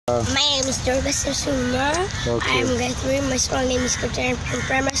My name is Julius. Okay. I'm grade 3. My school name is Kutan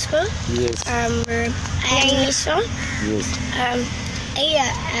Primary School. Yes. I am Mission. Yes. Here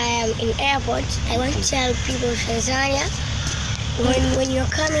I am in airport. I want to tell people of Tanzania, when you're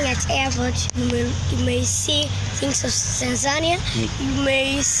coming at airport, you may see things of Tanzania. You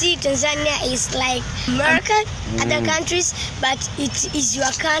may see Tanzania is like America, other countries, but it is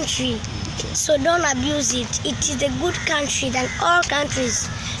your country. So don't abuse it. It is a good country than all countries.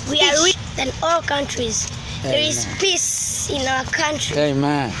 We are rich than all countries. There is peace in our country.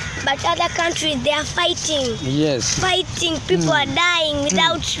 Amen. But other countries, they are fighting. Yes. Fighting. People are dying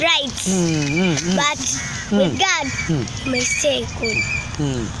without rights. But with God, you may stay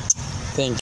good.